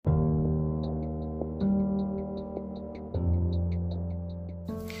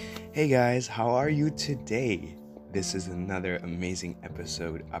Hey guys, how are you today? This is another amazing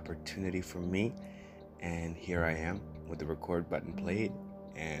episode opportunity for me, and here I am with the record button played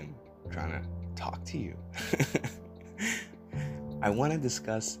and trying to talk to you. I want to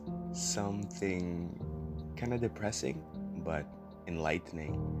discuss something kind of depressing but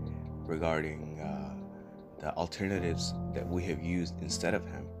enlightening regarding the alternatives that we have used instead of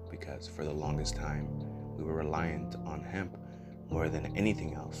hemp because for the longest time we were reliant on hemp more than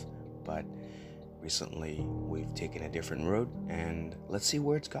anything else. But recently we've taken a different road and let's see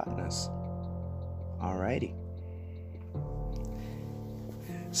where it's gotten us. Alrighty.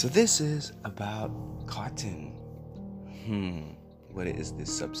 So this is about cotton. What is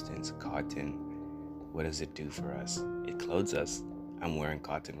this substance, cotton? What does it do for us? It clothes us. I'm wearing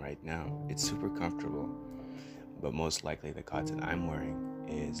cotton right now. It's super comfortable. But most likely the cotton I'm wearing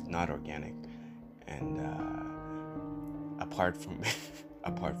is not organic. And apart from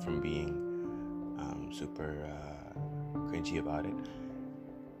apart from being super cringy about it,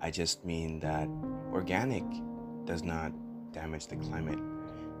 I just mean that organic does not damage the climate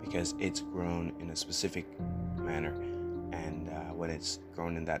because it's grown in a specific manner, and when it's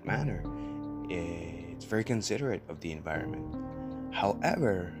grown in that manner, it's very considerate of the environment.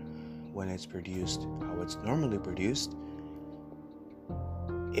 However, when it's produced how it's normally produced,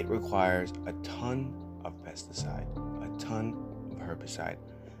 it requires a ton of pesticide, a ton of herbicide.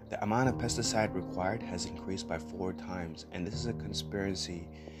 The amount of pesticide required has increased by 4 times, and this is a conspiracy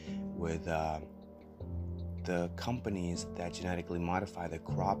with the companies that genetically modify the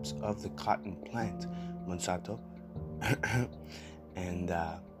crops of the cotton plant, Monsanto, and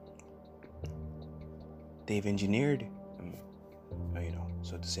they've engineered,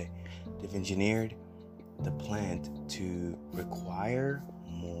 so to say, they've engineered the plant to require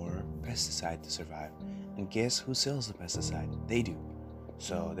more pesticide to survive. And guess who sells the pesticide? They do.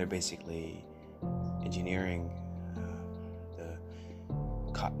 So they're basically engineering the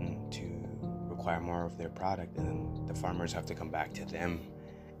cotton to require more of their product, and then the farmers have to come back to them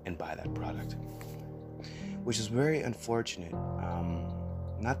and buy that product, which is very unfortunate.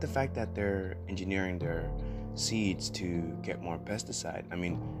 Not the fact that they're engineering their seeds to get more pesticide. I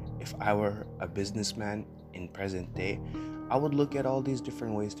mean, if I were a businessman in present day, I would look at all these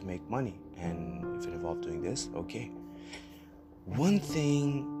different ways to make money, and if it involved doing this, okay. One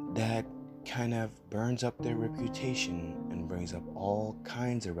thing that kind of burns up their reputation and brings up all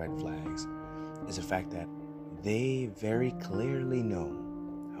kinds of red flags is the fact that they very clearly know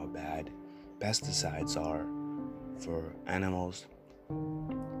how bad pesticides are for animals,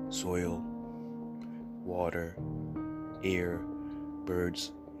 soil, water, air,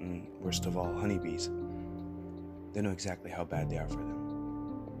 birds, and worst of all, honeybees. They know exactly how bad they are for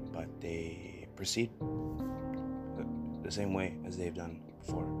them, but they proceed the same way as they've done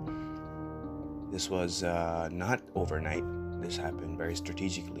before. This was not overnight. This happened very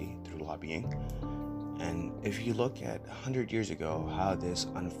strategically through lobbying. And if you look at 100 years ago, how this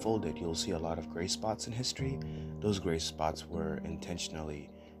unfolded, you'll see a lot of gray spots in history. Those gray spots were intentionally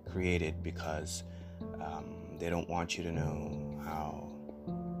created because they don't want you to know how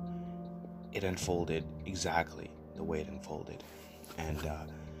it unfolded exactly the way it unfolded. And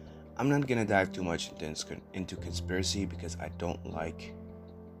I'm not gonna dive too much into conspiracy because I don't like,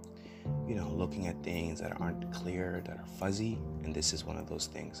 looking at things that aren't clear, that are fuzzy, and this is one of those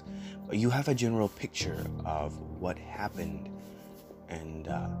things. But you have a general picture of what happened and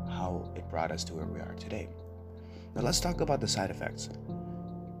how it brought us to where we are today. Now let's talk about the side effects.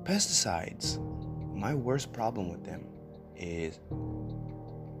 Pesticides, my worst problem with them is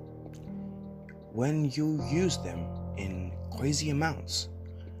when you use them in crazy amounts,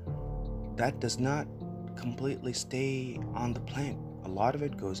 that does not completely stay on the plant. A lot of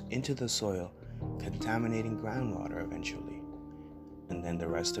it goes into the soil, contaminating groundwater eventually. And then the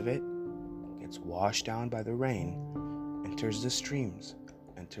rest of it gets washed down by the rain, enters the streams,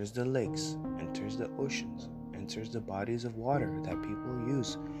 enters the lakes, enters the oceans, enters the bodies of water that people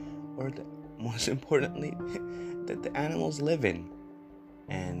use, or most importantly, that the animals live in.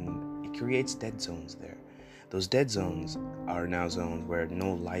 And it creates dead zones there. Those dead zones are now zones where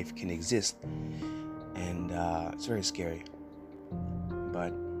no life can exist, and it's very scary.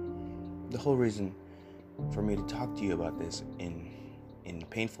 But the whole reason for me to talk to you about this in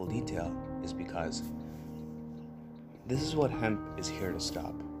painful detail is because this is what hemp is here to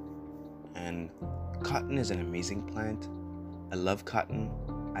stop. And cotton is an amazing plant. I love cotton.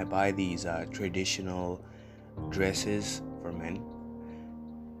 I buy these traditional dresses for men,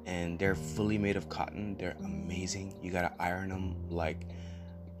 and they're fully made of cotton. They're amazing. You gotta iron them like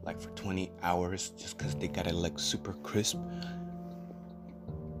for 20 hours just because they gotta look super crisp.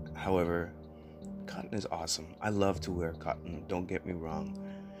 However, cotton is awesome. I love to wear cotton, don't get me wrong.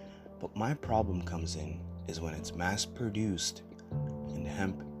 But my problem comes in is when it's mass produced and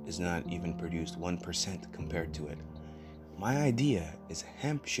hemp is not even produced 1% compared to it. My idea is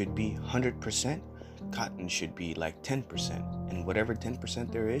hemp should be 100%, cotton should be like 10%, and whatever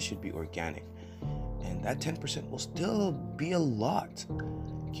 10% there is should be organic. And that 10% will still be a lot,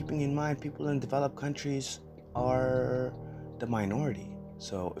 keeping in mind people in developed countries are the minority.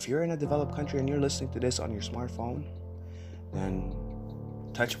 So if you're in a developed country and you're listening to this on your smartphone, then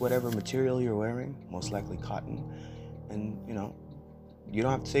touch whatever material you're wearing, most likely cotton, and you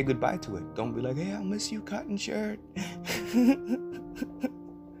don't have to say goodbye to it. Don't be like, hey, I'll miss you, cotton shirt.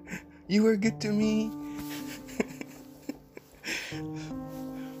 You were good to me.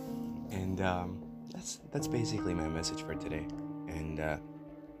 And that's basically my message for today. And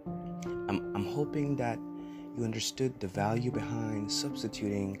I'm hoping that you understood the value behind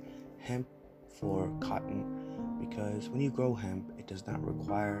substituting hemp for cotton, because when you grow hemp, it does not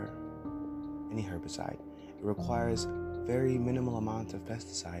require any herbicide. It requires very minimal amount of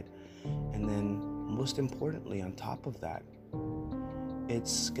pesticide, and then most importantly, on top of that,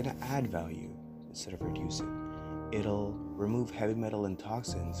 it's gonna add value instead of reduce it. It'll remove heavy metal and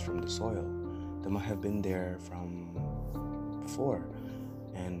toxins from the soil that might have been there from before,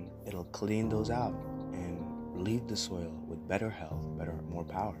 and it'll clean those out and leave the soil with better health, more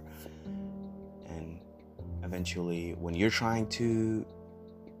power. And eventually, when you're trying to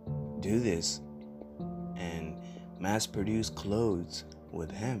do this and mass produce clothes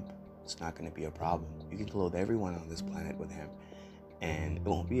with hemp, it's not going to be a problem. You can clothe everyone on this planet with hemp and it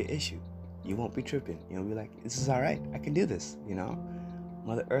won't be an issue. You won't be tripping. You'll be like, this is all right. I can do this.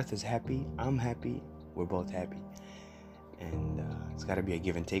 Mother Earth is happy. I'm happy. We're both happy. And it's got to be a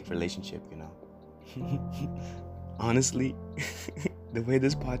give and take relationship, Honestly, the way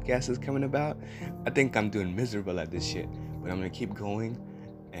this podcast is coming about, I think I'm doing miserable at this shit. But I'm going to keep going.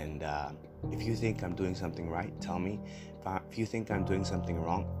 And if you think I'm doing something right, tell me. If you think I'm doing something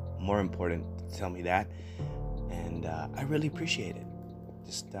wrong, more important, tell me that. And I really appreciate it.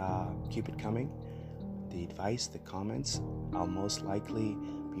 Just keep it coming. The advice, the comments, I'll most likely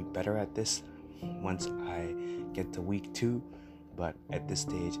be better at this once I get to week 2. But at this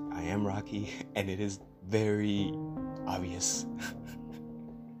stage, I am rocky, and it is very obvious.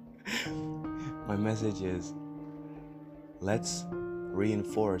 My message is, let's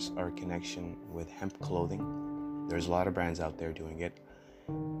reinforce our connection with hemp clothing. There's a lot of brands out there doing it.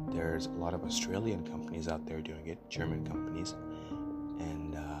 There's a lot of Australian companies out there doing it, German companies,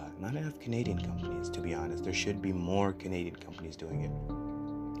 and not enough Canadian companies, to be honest. There should be more Canadian companies doing it.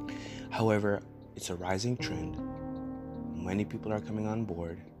 However, it's a rising trend. Many people are coming on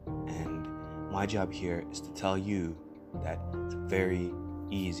board, and my job here is to tell you that it's very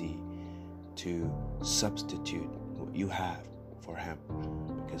easy to substitute what you have for hemp,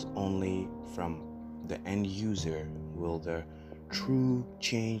 because only from the end user will the true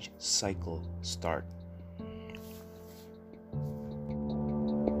change cycle start.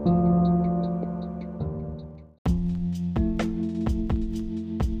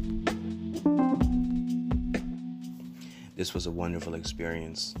 This was a wonderful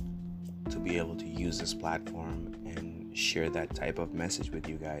experience to be able to use this platform and share that type of message with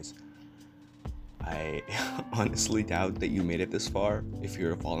you guys. I honestly doubt that you made it this far. If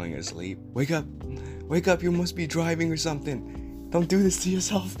you're falling asleep, wake up, you must be driving or something. Don't do this to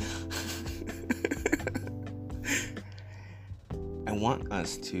yourself. I want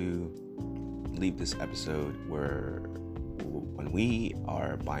us to leave this episode where when we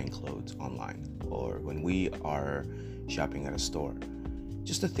are buying clothes online or when we are shopping at a store,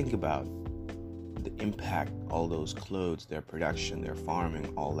 just to think about the impact all those clothes, their production, their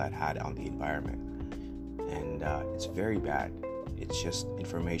farming, all that had on the environment. And it's very bad. It's just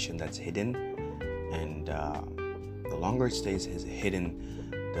information that's hidden, and the longer it stays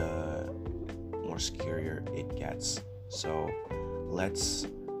hidden, the more scarier it gets. So let's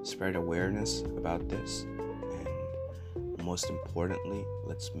spread awareness about this, and most importantly,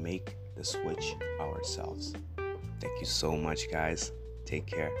 let's make the switch ourselves. Thank you so much, guys. Take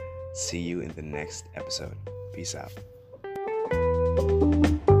care. See you in the next episode. Peace out.